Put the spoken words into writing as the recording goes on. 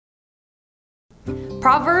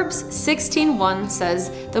Proverbs 16:1 says,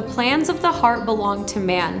 "The plans of the heart belong to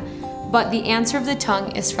man, but the answer of the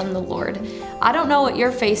tongue is from the Lord." I don't know what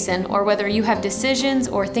you're facing or whether you have decisions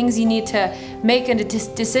or things you need to make a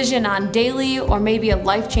decision on daily or maybe a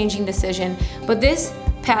life-changing decision, but this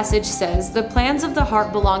passage says the plans of the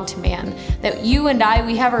heart belong to man. That you and I,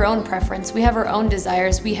 we have our own preference, we have our own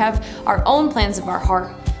desires, we have our own plans of our heart.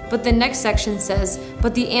 But the next section says,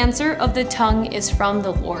 "But the answer of the tongue is from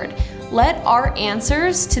the Lord." Let our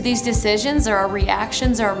answers to these decisions or our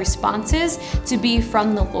reactions or our responses to be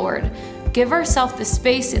from the Lord. Give ourselves the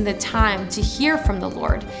space and the time to hear from the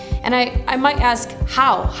Lord. And I might ask,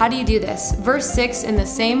 how? How do you do this? Verse 6 in the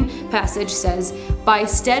same passage says, "By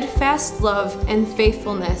steadfast love and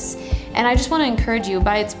faithfulness." And I just want to encourage you,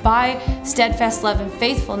 it's by steadfast love and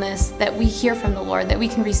faithfulness that we hear from the Lord, that we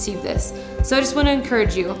can receive this. So I just want to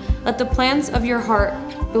encourage you, let the plans of your heart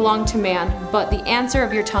belong to man, but the answer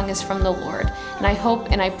of your tongue is from the Lord. And I hope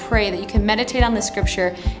and I pray that you can meditate on the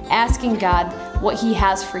scripture, asking God what He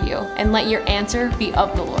has for you, and let your answer be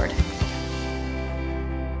of the Lord.